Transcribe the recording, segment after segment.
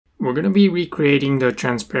we're going to be recreating the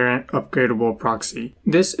transparent upgradable proxy.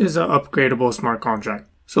 This is an upgradable smart contract.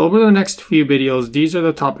 So over the next few videos, these are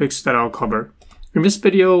the topics that I'll cover. In this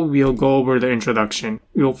video, we'll go over the introduction.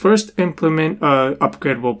 We'll first implement an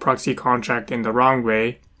upgradable proxy contract in the wrong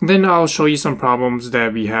way. Then I'll show you some problems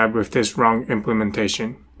that we have with this wrong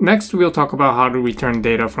implementation. Next, we'll talk about how to return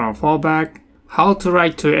data from a fallback, how to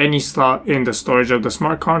write to any slot in the storage of the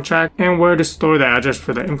smart contract, and where to store the address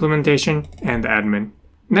for the implementation and the admin.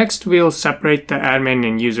 Next, we'll separate the admin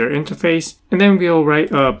and user interface, and then we'll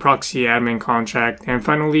write a proxy admin contract, and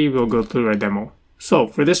finally, we'll go through a demo. So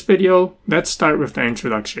for this video, let's start with the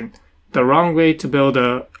introduction, the wrong way to build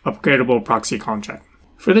a upgradable proxy contract.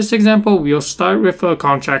 For this example, we'll start with a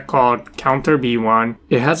contract called counter B1.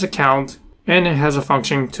 It has a count, and it has a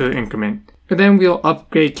function to increment. And then we'll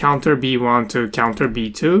upgrade counter B1 to counter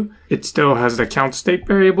B2. It still has the count state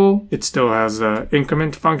variable. It still has the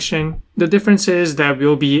increment function. The difference is that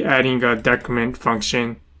we'll be adding a decrement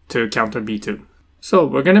function to counter B2. So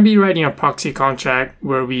we're going to be writing a proxy contract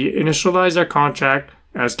where we initialize our contract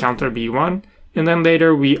as counter B1, and then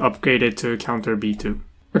later we upgrade it to counter B2.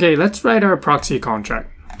 Okay, let's write our proxy contract.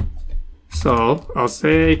 So I'll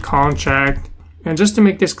say contract, and just to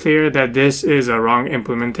make this clear that this is a wrong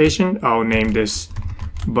implementation, I'll name this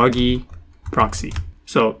buggy proxy.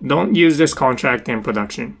 So don't use this contract in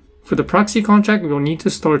production. For the proxy contract, we'll need to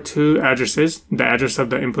store two addresses, the address of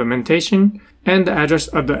the implementation and the address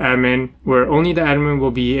of the admin, where only the admin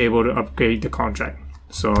will be able to upgrade the contract.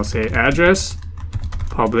 So I'll say address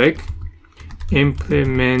public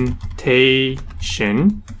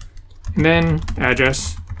implementation, and then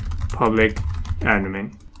address public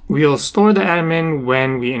admin. We'll store the admin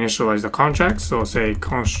when we initialize the contract. So I'll say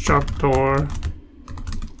constructor,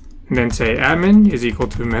 and then say admin is equal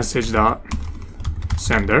to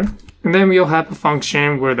message.sender. And then we'll have a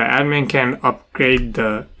function where the admin can upgrade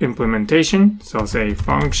the implementation. So I'll say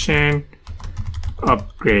function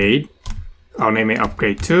upgrade. I'll name it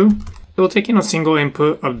upgrade2. It will take in a single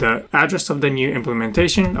input of the address of the new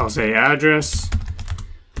implementation. I'll say address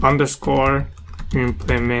underscore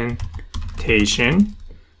implementation.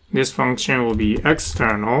 This function will be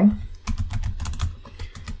external.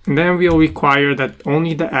 And then we'll require that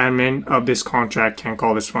only the admin of this contract can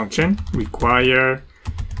call this function. Require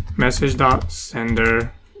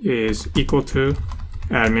message.sender is equal to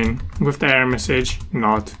admin with the error message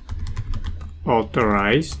not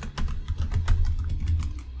authorized.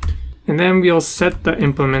 And then we'll set the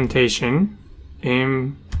implementation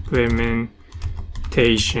to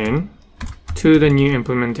the new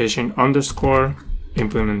implementation underscore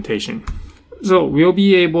implementation. So we'll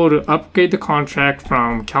be able to upgrade the contract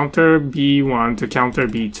from counter B1 to counter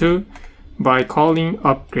B2 by calling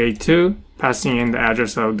upgrade2, passing in the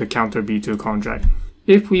address of the counter B2 contract.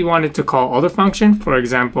 If we wanted to call other function, for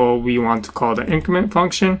example, we want to call the increment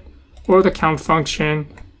function or the count function,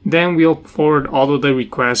 then we'll forward all of the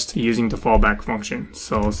requests using the fallback function.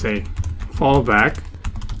 So I'll say fallback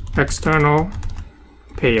external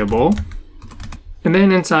payable. And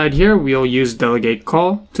then inside here, we'll use delegate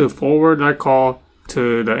call to forward our call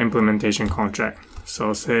to the implementation contract. So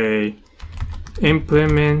I'll say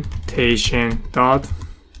implementation dot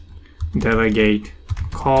delegate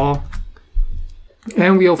call,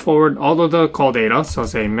 and we'll forward all of the call data. So I'll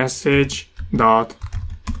say message dot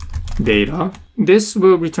data. This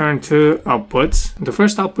will return two outputs. The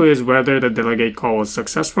first output is whether the delegate call was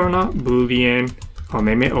successful or not, boolean, I'll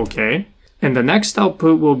name it okay. And the next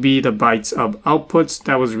output will be the bytes of outputs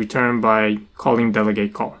that was returned by calling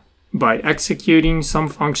delegate call, by executing some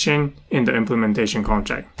function in the implementation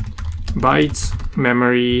contract. Bytes,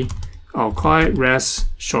 memory, I'll call it res,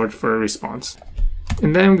 short for response.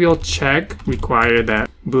 And then we'll check, require that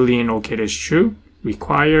boolean okay is true,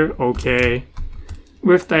 require okay,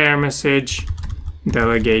 with the error message,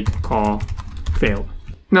 delegate call failed.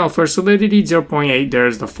 Now for Solidity 0.8,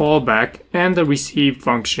 there's the fallback and the receive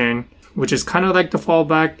function, which is kind of like the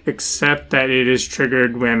fallback, except that it is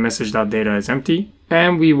triggered when message.data is empty.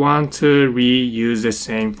 And we want to reuse the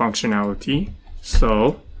same functionality.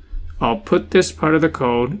 So I'll put this part of the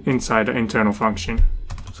code inside the internal function.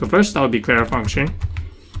 So first I'll declare a function,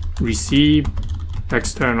 receive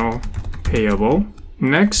external payable.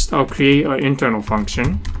 Next, I'll create an internal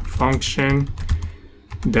function, function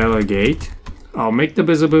delegate. I'll make the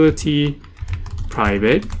visibility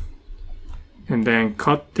private, and then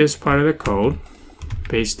cut this part of the code,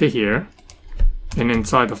 paste it here, and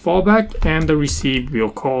inside the fallback and the receive, we'll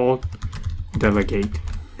call delegate.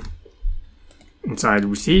 Inside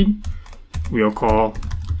receive, we'll call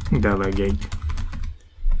delegate.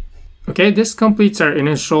 Okay, this completes our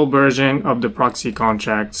initial version of the proxy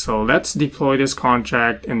contract. So let's deploy this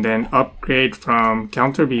contract and then upgrade from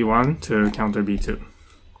counter B1 to counter B2.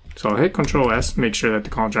 So I'll hit Ctrl S, make sure that the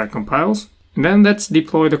contract compiles. And then let's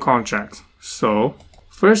deploy the contract. So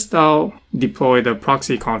first I'll deploy the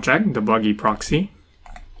proxy contract, the buggy proxy.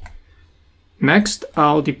 Next,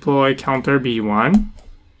 I'll deploy counter B1,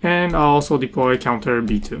 and I'll also deploy counter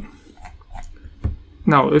B2.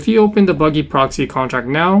 Now, if you open the buggy proxy contract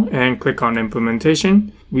now and click on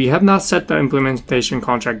implementation, we have not set the implementation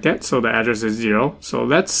contract yet, so the address is 0. So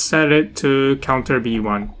let's set it to counter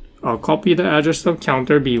B1. I'll copy the address of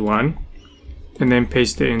counter B1 and then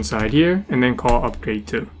paste it inside here and then call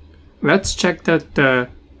upgrade2. Let's check that the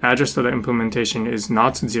address of the implementation is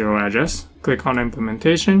not 0 address. Click on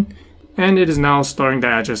implementation, and it is now storing the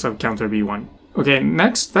address of counter B1. Okay,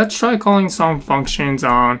 next, let's try calling some functions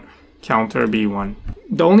on counter B1.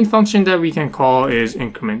 The only function that we can call is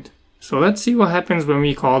increment. So let's see what happens when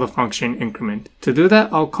we call the function increment. To do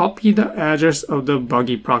that, I'll copy the address of the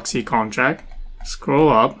buggy proxy contract, scroll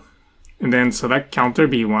up, and then select counter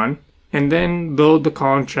B1, and then load the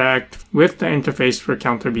contract with the interface for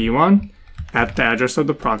counter B1 at the address of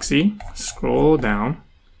the proxy, scroll down,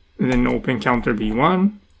 and then open counter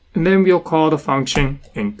B1, and then we'll call the function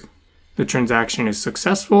inc. The transaction is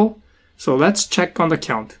successful, so let's check on the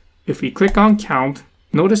count. If we click on count,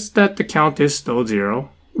 notice that the count is still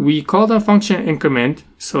 0. We call the function increment,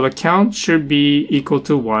 so the count should be equal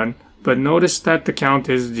to 1, but notice that the count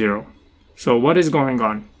is 0. So what is going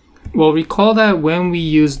on? Well, recall that when we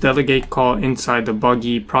use delegate call inside the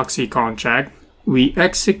buggy proxy contract, we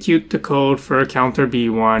execute the code for counter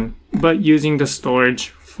B1, but using the storage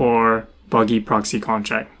for buggy proxy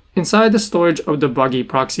contract. Inside the storage of the buggy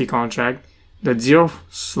proxy contract, the 0th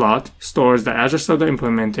slot stores the address of the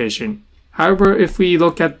implementation. However, if we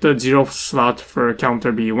look at the 0th slot for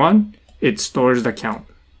counter B1, it stores the count.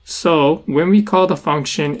 So when we call the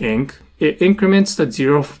function inc, it increments the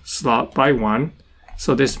 0th slot by 1.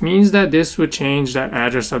 So this means that this would change the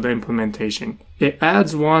address of the implementation. It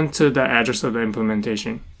adds 1 to the address of the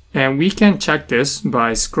implementation. And we can check this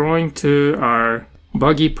by scrolling to our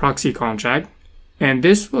buggy proxy contract. And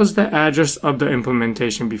this was the address of the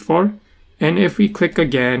implementation before. And if we click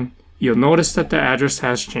again, you'll notice that the address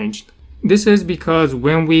has changed. This is because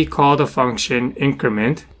when we call the function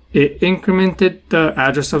increment, it incremented the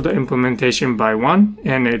address of the implementation by 1,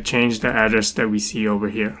 and it changed the address that we see over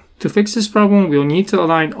here. To fix this problem, we'll need to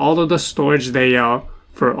align all of the storage layout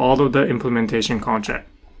for all of the implementation contract.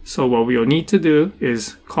 So what we'll need to do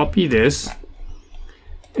is copy this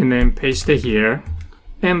and then paste it here.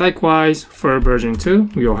 And likewise, for version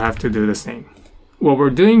 2, we'll have to do the same. What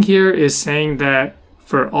we're doing here is saying that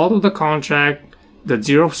for all of the contract, the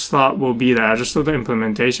 0th slot will be the address of the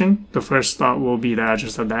implementation, the first slot will be the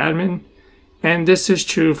address of the admin, and this is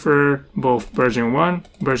true for both version 1,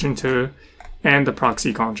 version 2, and the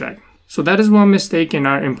proxy contract. So that is one mistake in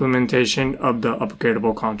our implementation of the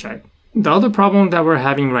upgradable contract. The other problem that we're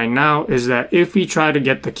having right now is that if we try to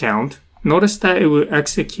get the count, notice that it will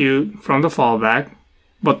execute from the fallback,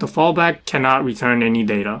 but the fallback cannot return any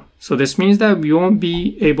data. So this means that we won't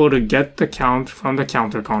be able to get the count from the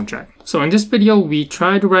counter contract. So in this video, we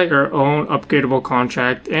try to write our own upgradable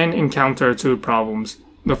contract and encounter 2 problems.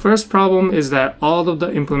 The first problem is that all of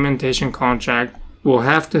the implementation contract will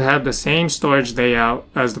have to have the same storage layout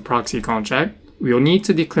as the proxy contract. We'll need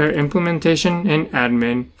to declare implementation and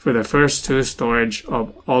admin for the first 2 storage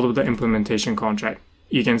of all of the implementation contract.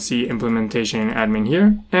 You can see implementation and admin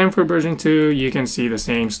here, and for version 2, you can see the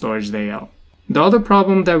same storage layout. The other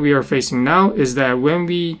problem that we are facing now is that when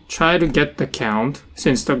we try to get the count,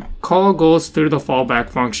 since the call goes through the fallback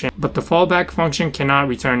function, but the fallback function cannot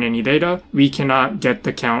return any data, we cannot get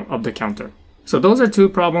the count of the counter. So those are 2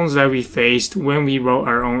 problems that we faced when we wrote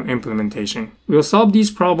our own implementation. We'll solve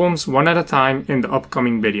these problems one at a time in the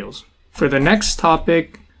upcoming videos. For the next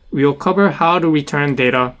topic, we'll cover how to return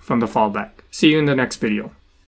data from the fallback. See you in the next video.